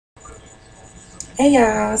Hey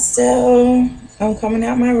y'all, so I'm coming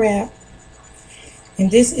out my wrap,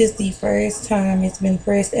 and this is the first time it's been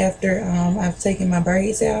pressed after I've taken my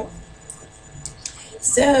braids out.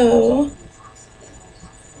 So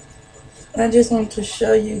I just want to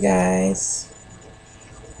show you guys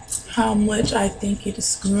how much I think it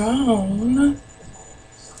has grown.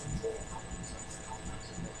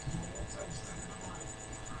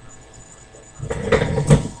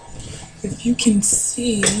 If you can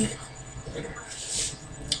see,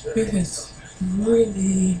 it has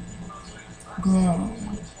really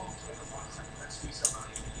grown.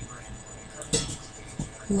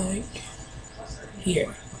 Like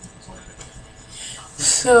here.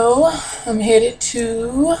 So I'm headed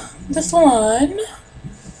to the salon,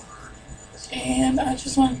 and I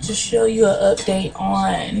just wanted to show you an update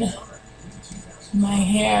on my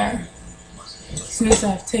hair since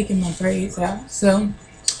I've taken my braids out. So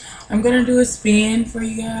I'm gonna do a spin for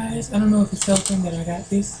you guys. I don't know if it's helping that I got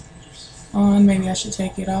this on. Maybe I should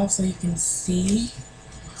take it off so you can see.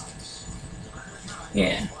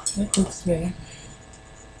 Yeah, that looks better.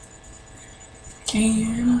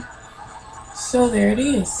 And so there it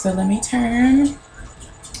is. So let me turn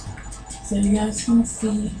so you guys can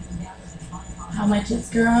see how much it's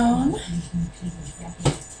grown.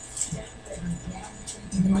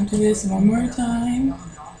 I'm gonna do this one more time.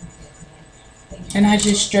 And I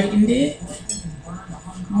just straightened it.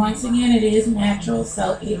 Once again, it is natural,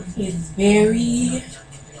 so it is very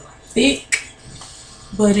thick,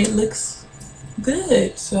 but it looks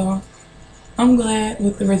good. So I'm glad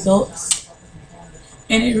with the results.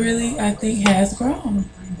 And it really, I think, has grown.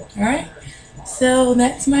 Alright, so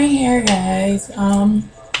that's my hair, guys.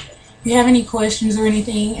 If you have any questions or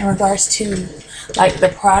anything in regards to like the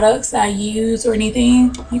products I use or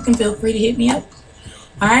anything, you can feel free to hit me up.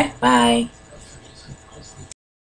 Alright, bye.